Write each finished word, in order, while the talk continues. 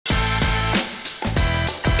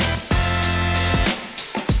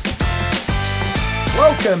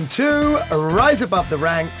Welcome to Rise Above the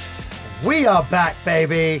Ranks. We are back,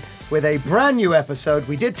 baby, with a brand new episode.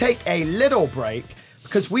 We did take a little break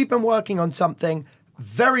because we've been working on something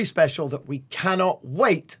very special that we cannot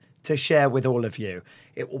wait to share with all of you.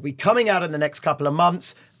 It will be coming out in the next couple of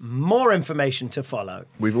months. More information to follow.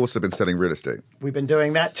 We've also been selling real estate. We've been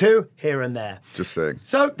doing that too, here and there. Just saying.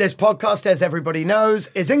 So this podcast, as everybody knows,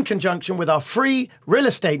 is in conjunction with our free real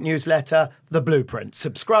estate newsletter, The Blueprint.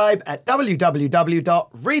 Subscribe at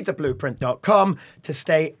www.readtheblueprint.com to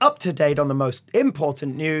stay up to date on the most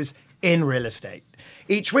important news in real estate.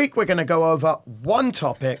 Each week, we're going to go over one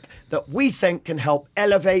topic that we think can help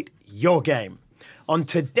elevate your game. On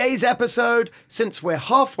today's episode, since we're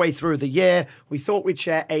halfway through the year, we thought we'd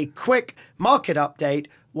share a quick market update,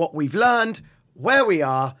 what we've learned, where we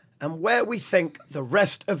are, and where we think the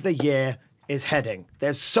rest of the year is heading.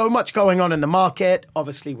 There's so much going on in the market,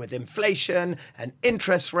 obviously with inflation and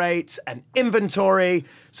interest rates and inventory.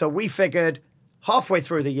 So we figured halfway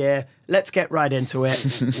through the year, let's get right into it.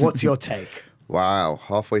 What's your take? Wow,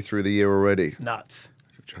 halfway through the year already. It's nuts.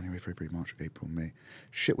 January, February, March, April, May.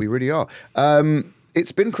 Shit, we really are.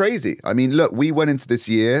 It's been crazy. I mean, look, we went into this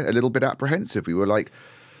year a little bit apprehensive. We were like,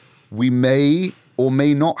 we may or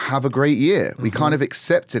may not have a great year. We kind of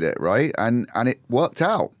accepted it, right? And it worked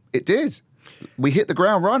out. It did. We hit the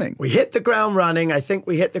ground running. We hit the ground running. I think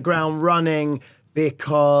we hit the ground running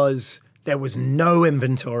because there was no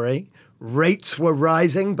inventory. Rates were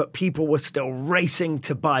rising, but people were still racing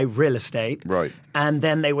to buy real estate. Right. And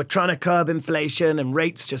then they were trying to curb inflation, and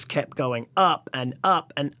rates just kept going up and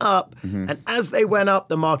up and up. And as they went up,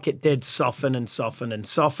 the market did soften and soften and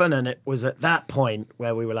soften. And it was at that point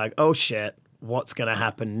where we were like, oh shit, what's going to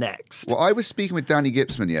happen next? Well, I was speaking with Danny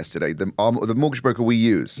Gibson yesterday, the mortgage broker we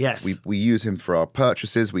use. Yes. We use him for our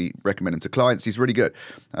purchases. We recommend him to clients. He's really good.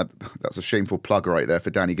 That's a shameful plug right there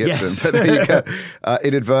for Danny Gibson. Yes. But there you go,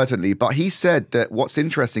 inadvertently. But he said that what's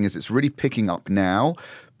interesting is it's really picking up now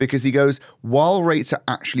because he goes, while rates are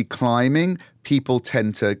actually climbing, people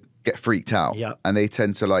tend to get freaked out. Yep. And they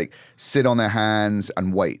tend to like sit on their hands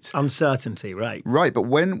and wait. Uncertainty, right. Right, but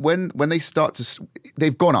when they start to,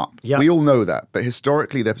 they've gone up. Yep. We all know that, but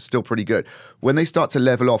historically they're still pretty good. When they start to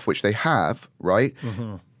level off, which they have, right,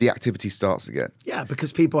 the activity starts again. Yeah,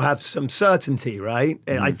 because people have some certainty, right?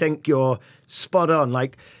 I think you're spot on.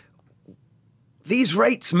 Like, these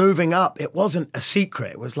rates moving up, it wasn't a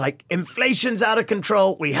secret. It was like, inflation's out of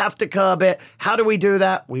control. We have to curb it. How do we do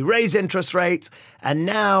that? We raise interest rates. And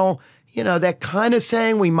now, you know, they're kind of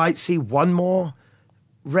saying we might see one more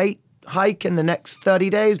rate hike in the next 30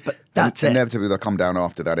 days, but that's it. Inevitably, they'll come down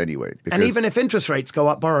after that anyway. And even if interest rates go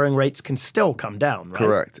up, borrowing rates can still come down, right?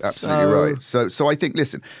 Correct. Absolutely right. So I think,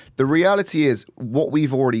 listen, the reality is what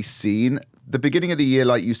we've already seen. The beginning of the year,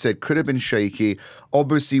 like you said, could have been shaky.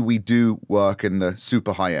 Obviously, we do work in the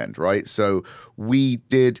super high end, right? So we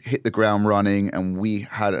did hit the ground running and we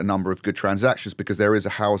had a number of good transactions because there is a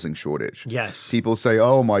housing shortage. Yes. People say,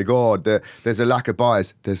 oh my God, there's a lack of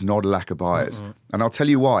buyers. There's not a lack of buyers. And I'll tell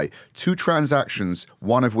you why. 2 transactions,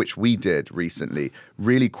 one of which we did recently,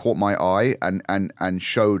 really caught my eye and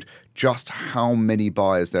showed just how many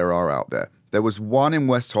buyers there are out there. There was one in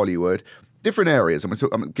West Hollywood. Different areas. I'm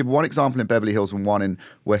going to give one example in Beverly Hills and one in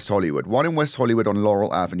West Hollywood. One in West Hollywood on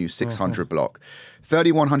Laurel Avenue, 600 block.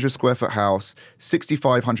 3,100 square foot house,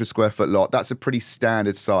 6,500 square foot lot. That's a pretty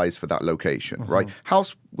standard size for that location, right?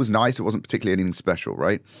 House was nice. It wasn't particularly anything special,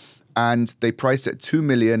 right? And they priced it at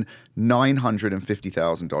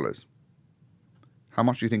 $2,950,000. How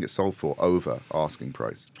much do you think it sold for over asking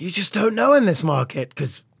price? You just don't know in this market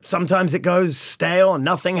because sometimes it goes stale and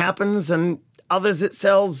nothing happens, and others it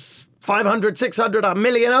sells 500, 600, a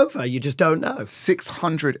million over. You just don't know.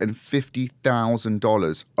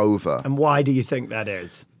 $650,000 over. And why do you think that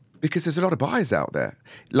is? Because there's a lot of buyers out there.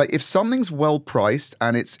 Like if something's well priced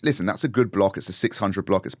and listen, that's a good block. It's a 600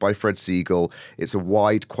 block. It's by Fred Siegel. It's a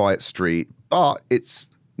wide, quiet street, but it's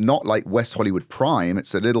not like West Hollywood Prime.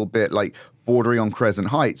 It's a little bit like bordering on Crescent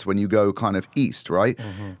Heights when you go kind of east, right?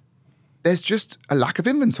 There's just a lack of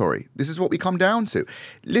inventory. This is what we come down to.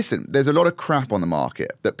 Listen, there's a lot of crap on the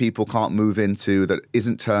market that people can't move into, that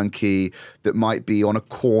isn't turnkey, that might be on a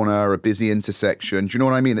corner, a busy intersection. Do you know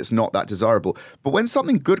what I mean? It's not that desirable. But when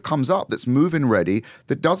something good comes up that's move-in ready,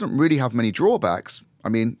 that doesn't really have many drawbacks, I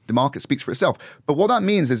mean, the market speaks for itself. But what that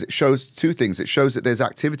means is it shows 2 things. It shows that there's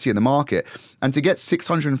activity in the market. And to get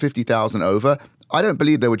 650,000 over, I don't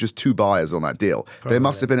believe there were just 2 buyers on that deal. Probably. There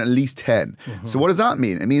must have been at least 10. So what does that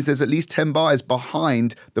mean? It means there's at least 10 buyers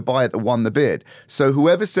behind the buyer that won the bid. So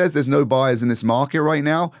whoever says there's no buyers in this market right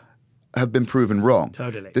now have been proven wrong.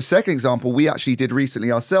 Totally. The second example we actually did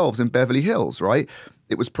recently ourselves in Beverly Hills, right?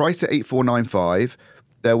 It was priced at $8,495.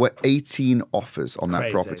 there were 18 offers on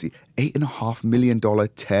that Crazy. property. $8.5 million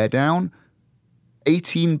tear down.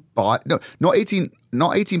 18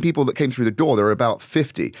 not 18 people that came through the door. There were about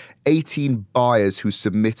 50. 18 buyers who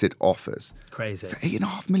submitted offers. Crazy. For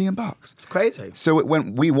 $8.5 million. It's crazy. So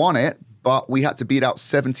we won it, but we had to beat out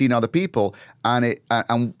 17 other people, and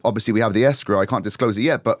obviously we have the escrow. I can't disclose it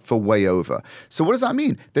yet, but for way over. So what does that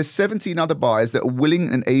mean? There's 17 other buyers that are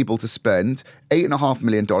willing and able to spend $8.5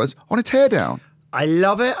 million on a teardown. I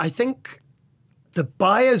love it. I think the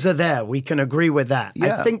buyers are there. We can agree with that.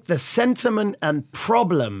 Yeah. I think the sentiment and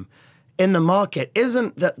problem in the market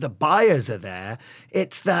isn't that the buyers are there.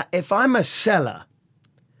 It's that if I'm a seller,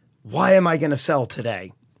 why am I going to sell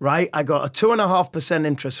today? Right? I got a 2.5%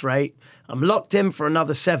 interest rate. I'm locked in for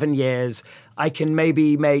another 7 years. I can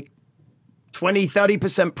maybe make 20,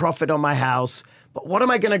 30% profit on my house. But what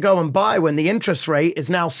am I going to go and buy when the interest rate is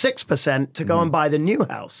now 6% to go and buy the new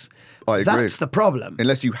house? I agree. That's the problem.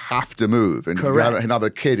 Unless you have to move and Correct. you have another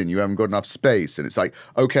kid and you haven't got enough space. And it's like,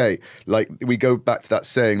 okay, like we go back to that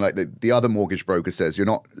saying, like the other mortgage broker says, you're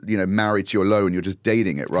not, married to your loan, you're just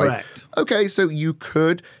dating it, right? Correct. Okay, so you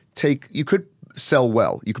could sell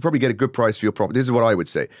well. You could probably get a good price for your property. This is what I would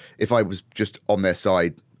say if I was just on their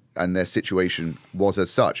side and their situation was as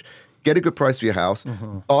such. Get a good price for your house,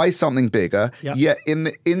 buy something bigger. Yep. Yet in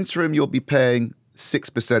the interim, you'll be paying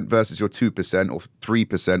 6% versus your 2% or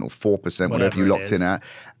 3% or 4%, whatever you locked in at.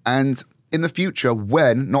 And in the future,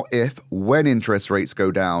 when interest rates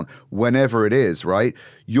go down, whenever it is, right,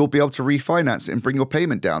 you'll be able to refinance it and bring your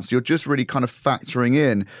payment down. So you're just really kind of factoring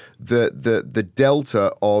in the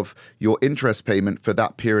delta of your interest payment for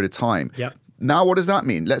that period of time. Yep. Now, what does that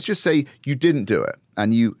mean? Let's just say you didn't do it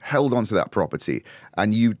and you held on to that property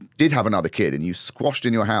and you did have another kid and you squashed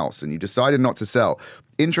in your house and you decided not to sell.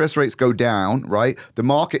 Interest rates go down, right? The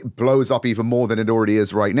market blows up even more than it already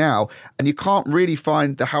is right now. And you can't really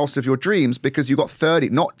find the house of your dreams because you've got 30,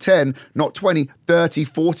 not 10, not 20, 30,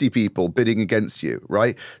 40 people bidding against you,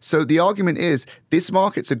 right? So the argument is this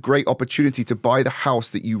market's a great opportunity to buy the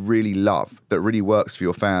house that you really love, that really works for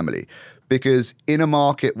your family. Because in a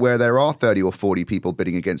market where there are 30 or 40 people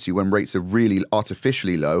bidding against you when rates are really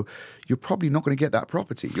artificially low, you're probably not going to get that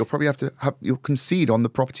property. You'll probably you'll concede on the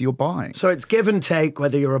property you're buying. So it's give and take,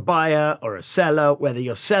 whether you're a buyer or a seller, whether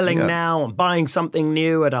you're selling now and buying something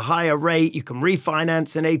new at a higher rate, you can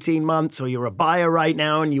refinance in 18 months, or you're a buyer right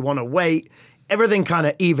now and you want to wait. Everything kind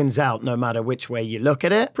of evens out no matter which way you look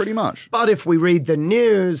at it. Pretty much. But if we read the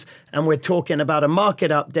news and we're talking about a market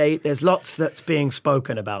update, there's lots that's being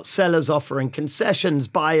spoken about. Sellers offering concessions,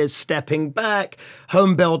 buyers stepping back,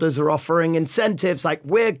 home builders are offering incentives. Like,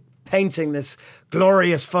 we're painting this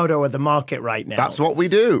glorious photo of the market right now. That's what we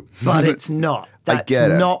do. But it's not. That's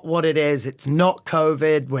not what it is. It's not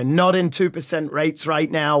COVID. We're not in 2% rates right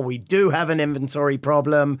now. We do have an inventory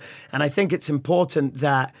problem. And I think it's important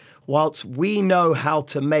that whilst we know how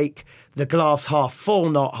to make the glass half full,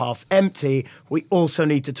 not half empty, we also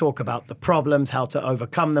need to talk about the problems, how to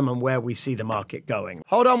overcome them, and where we see the market going.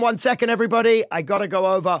 Hold on 1 second, everybody. I got to go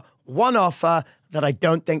over one offer that I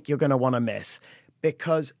don't think you're going to want to miss,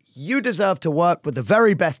 because you deserve to work with the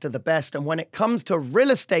very best of the best. And when it comes to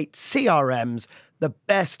real estate CRMs, the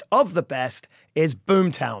best of the best is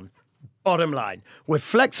Boomtown. Bottom line, with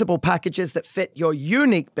flexible packages that fit your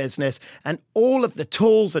unique business and all of the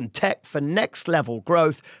tools and tech for next level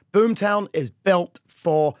growth, Boomtown is built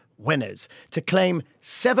for winners. To claim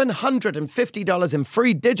 $750 in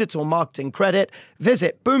free digital marketing credit,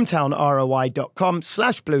 visit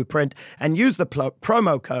boomtownroi.com/blueprint and use the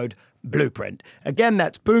promo code Blueprint. Again,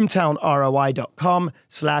 that's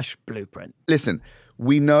boomtownroi.com/blueprint. Listen,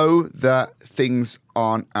 we know that things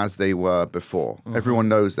aren't as they were before. Everyone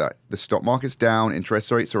knows that. The stock market's down, interest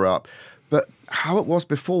rates are up. But how it was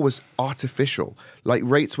before was artificial. Like,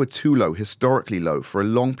 rates were too low, historically low, for a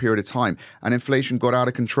long period of time, and inflation got out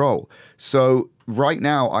of control. So right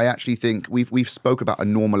now, I actually think we've spoke about a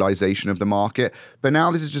normalization of the market, but now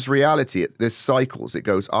this is just reality. There's cycles. It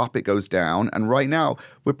goes up, it goes down, and right now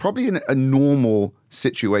we're probably in a normal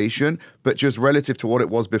situation, but just relative to what it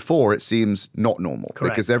was before, it seems not normal.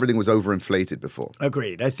 Correct. Because everything was overinflated before.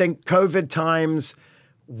 Agreed. I think COVID times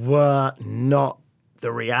were not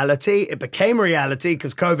the reality. It became reality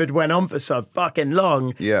because COVID went on for so fucking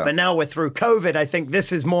long. Yeah. But now we're through COVID. I think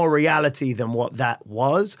this is more reality than what that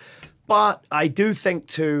was. But I do think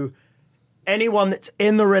to anyone that's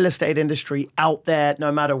in the real estate industry out there,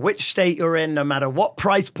 no matter which state you're in, no matter what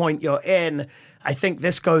price point you're in, I think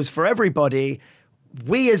this goes for everybody.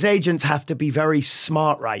 We as agents have to be very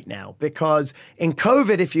smart right now, because in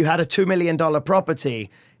COVID, if you had a $2 million property,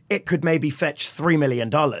 it could maybe fetch $3 million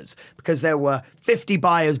because there were 50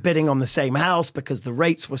 buyers bidding on the same house because the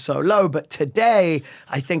rates were so low. But today,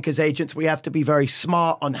 I think as agents, we have to be very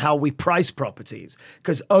smart on how we price properties,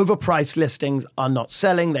 because overpriced listings are not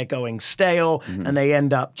selling. They're going stale and they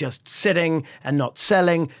end up just sitting and not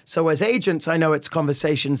selling. So as agents, I know it's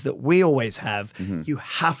conversations that we always have. You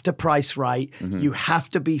have to price right. You have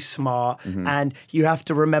to be smart, and you have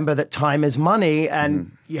to remember that time is money,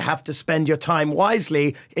 and you have to spend your time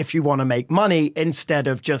wisely if you want to make money instead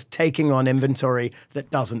of just taking on inventory that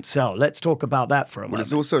doesn't sell. Let's talk about that for a moment.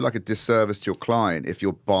 It's also like a disservice to your client if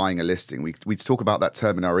you're buying a listing. We talk about that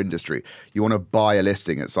term in our industry. You want to buy a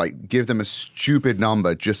listing. It's like give them a stupid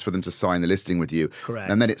number just for them to sign the listing with you. Correct.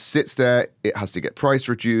 And then it sits there. It has to get price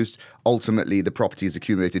reduced. Ultimately, the property has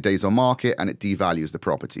accumulated days on market and it devalues the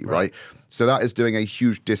property, right? So that is doing a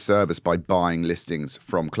huge disservice by buying listings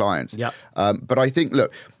from clients. Yep. But I think,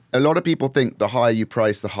 look, a lot of people think the higher you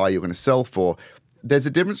price, the higher you're going to sell for. There's a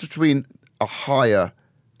difference between a higher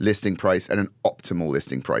listing price and an optimal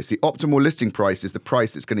listing price. The optimal listing price is the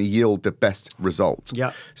price that's going to yield the best result.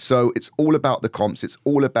 Yeah. So it's all about the comps. It's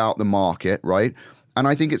all about the market, right? And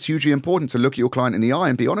I think it's hugely important to look at your client in the eye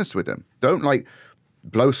and be honest with them. Don't like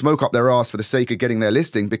blow smoke up their ass for the sake of getting their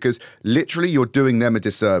listing, because literally you're doing them a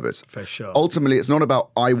disservice. For sure. Ultimately, it's not about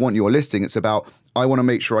I want your listing. It's about I want to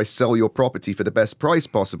make sure I sell your property for the best price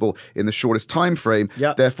possible in the shortest time frame.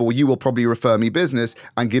 Yep. Therefore, you will probably refer me business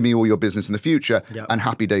and give me all your business in the future. Yep. And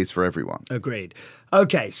happy days for everyone. Agreed.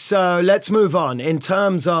 Okay, so let's move on. In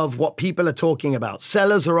terms of what people are talking about,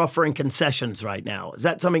 sellers are offering concessions right now. Is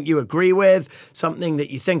that something you agree with? Something that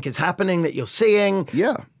you think is happening, that you're seeing?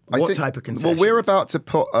 Yeah. What type of concessions? Well, we're about to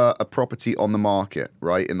put a property on the market,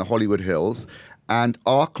 right, in the Hollywood Hills, and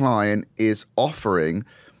our client is offering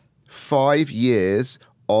 5 years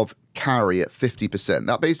of carry at 50%.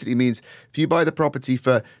 That basically means if you buy the property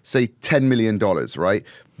for, say, $10 million, right,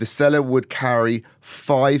 the seller would carry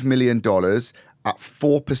 $5 million at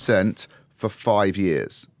 4% for 5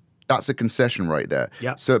 years. That's a concession right there.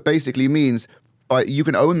 Yep. So it basically means you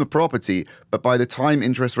can own the property, but by the time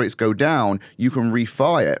interest rates go down, you can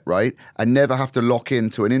refi it, right? And never have to lock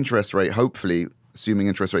into an interest rate, hopefully, assuming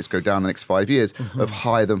interest rates go down the next 5 years, of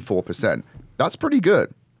higher than 4%. That's pretty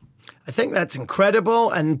good. I think that's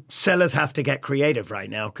incredible, and sellers have to get creative right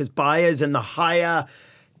now, because buyers in the higher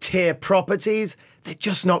tier properties, they're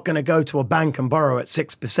just not going to go to a bank and borrow at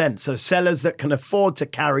 6%. So sellers that can afford to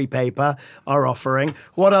carry paper are offering.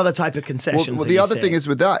 What other type of concessions Well, are the you other seeing? thing is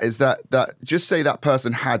with that is that just say that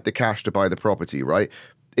person had the cash to buy the property, right?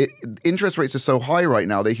 Interest rates are so high right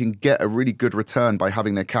now, they can get a really good return by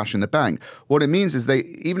having their cash in the bank. What it means is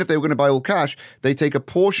even if they were going to buy all cash, they take a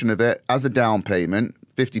portion of it as a down payment,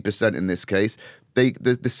 50% in this case.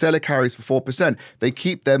 The seller carries for 4%. They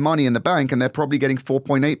keep their money in the bank, and they're probably getting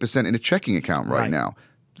 4.8% in a checking account right now.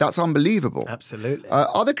 That's unbelievable. Absolutely.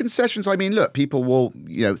 Other concessions, I mean, look, people will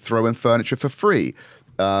throw in furniture for free.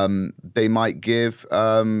 They might give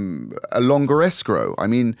a longer escrow. I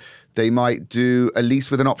mean, they might do a lease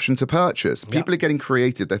with an option to purchase. People are getting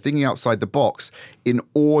creative. They're thinking outside the box in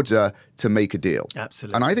order to make a deal.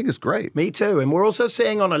 Absolutely. And I think it's great. Me too. And we're also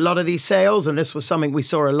seeing on a lot of these sales, and this was something we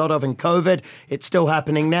saw a lot of in COVID, it's still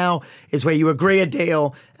happening now, is where you agree a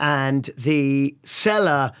deal and the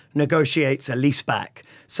seller negotiates a lease back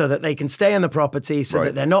so that they can stay in the property, so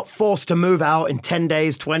that they're not forced to move out in 10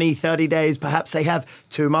 days, 20, 30 days. Perhaps they have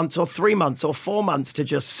 2 months or 3 months or 4 months to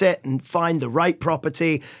just sit and find the right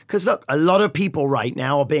property. Because look, a lot of people right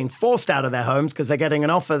now are being forced out of their homes because they're getting an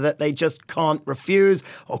offer that they just can't refuse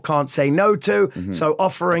or can't say no to. So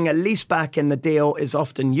offering a lease back in the deal is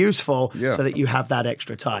often useful so that you have that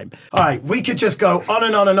extra time. All right, we could just go on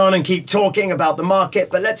and on and on and keep talking about the market,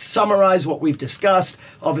 but let's summarize what we've discussed.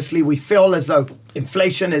 Obviously, we feel as though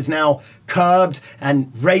inflation is now curbed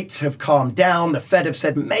and rates have calmed down. The Fed have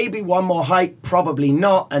said maybe one more hike, probably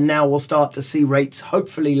not. And now we'll start to see rates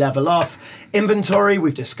hopefully level off. Inventory,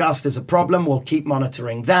 we've discussed, is a problem. We'll keep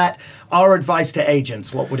monitoring that. Our advice to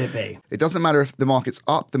agents, what would it be? It doesn't matter if the market's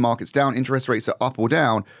up, the market's down, interest rates are up or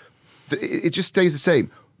down. It just stays the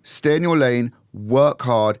same. Stay in your lane, work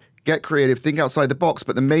hard, get creative, think outside the box.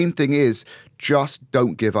 But the main thing is just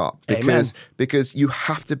don't give up, because you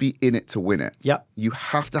have to be in it to win it. Yep. You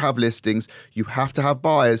have to have listings. You have to have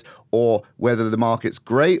buyers, or whether the market's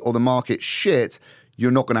great or the market's shit, you're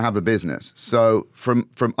not going to have a business. So from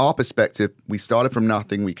our perspective, we started from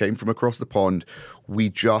nothing. We came from across the pond. We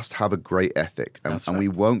just have a great ethic, and we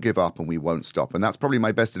won't give up and we won't stop. And that's probably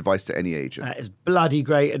my best advice to any agent. That is bloody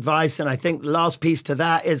great advice. And I think the last piece to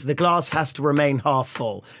that is the glass has to remain half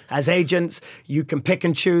full. As agents, you can pick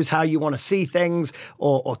and choose how you want to see things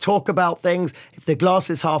or talk about things. If the glass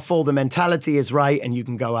is half full, the mentality is right, and you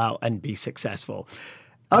can go out and be successful.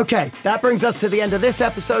 Okay, that brings us to the end of this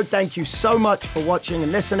episode. Thank you so much for watching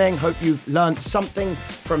and listening. Hope you've learned something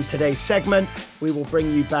from today's segment. We will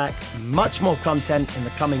bring you back much more content in the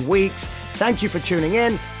coming weeks. Thank you for tuning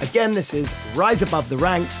in. Again, this is Rise Above the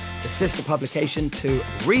Ranks, the sister publication to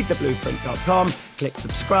readtheblueprint.com. Click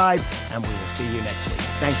subscribe, and we will see you next week.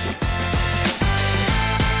 Thank you.